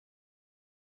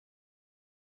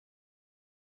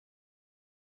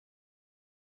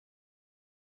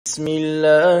بسم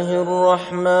الله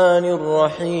الرحمن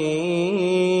الرحيم.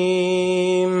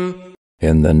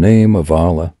 In the name of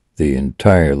Allah, the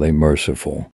entirely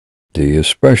merciful, the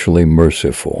especially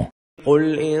merciful.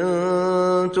 قل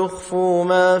إن تخفوا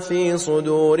ما في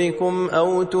صدوركم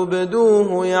أو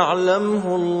تبدوه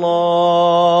يعلمه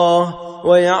الله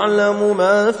ويعلم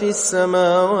ما في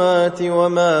السماوات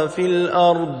وما في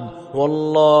الأرض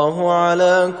والله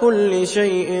على كل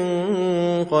شيء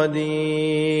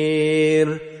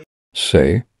قدير.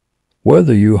 Say,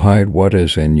 whether you hide what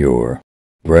is in your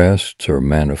breasts or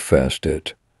manifest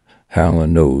it, Allah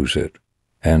knows it,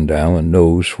 and Allah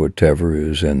knows whatever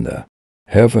is in the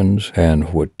heavens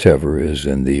and whatever is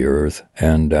in the earth,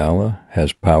 and Allah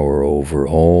has power over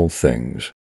all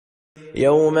things.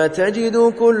 يوم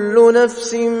تجد كل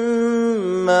نفس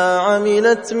ما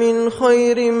عملت من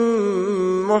خير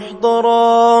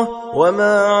محضرا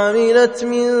وما عملت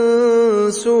من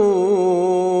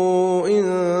سوء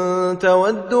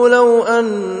تود لو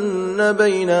أن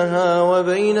بينها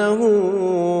وبينه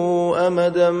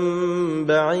أمدا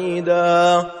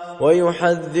بعيدا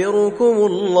ويحذركم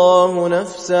الله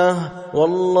نفسه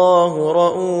والله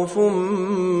رؤوف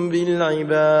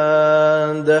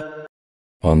بالعباد.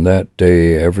 On that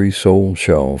day every soul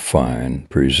shall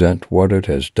present what it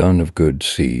has done of good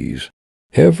sees,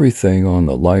 everything on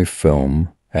the life film,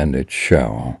 and it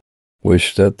shall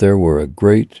wish that there were a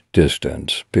great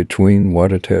distance between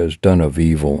what it has done of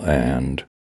evil and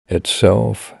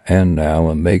itself, and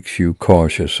Allah makes you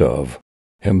cautious of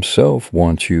Himself,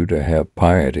 wants you to have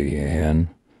piety and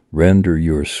render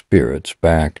your spirits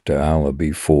back to Allah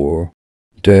before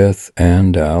death,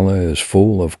 and Allah is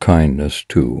full of kindness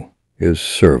to His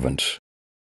servants.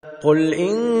 قل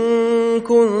إن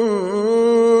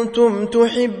كنتم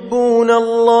تحبون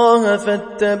الله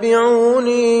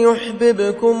فاتبعوني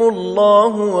يحببكم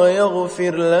الله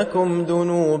ويغفر لكم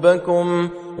ذنوبكم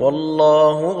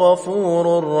والله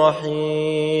غفور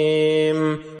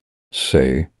رحيم.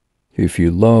 Say, if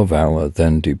you love Allah,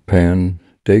 then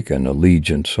take an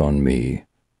allegiance on me,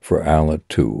 for Allah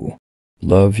too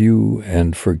love you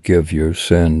and forgive your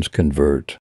sins,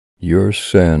 convert your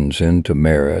sins into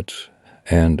merits,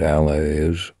 and Allah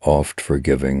is oft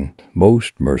forgiving,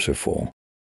 most merciful.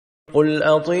 قل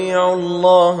أطيعوا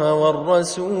الله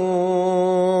والرسول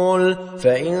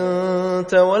فإن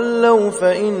تولوا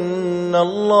فإن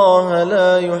الله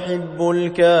لا يحب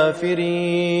الكافرين.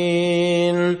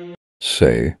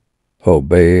 Say,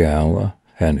 obey Allah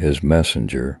and His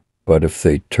Messenger, but if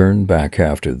they turn back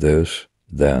after this,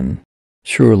 then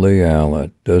surely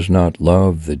Allah does not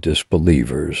love the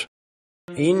disbelievers.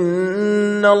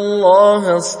 إن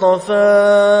الله اصطفى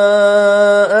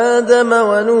آدم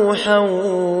ونوحا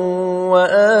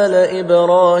وآل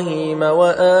إبراهيم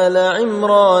وآل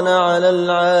عمران على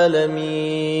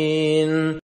العالمين.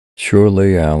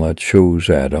 Surely Allah chose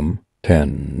Adam,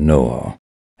 Noah,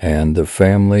 and the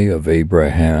family of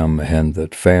Abraham and the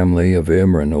family of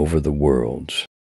Imran over the worlds.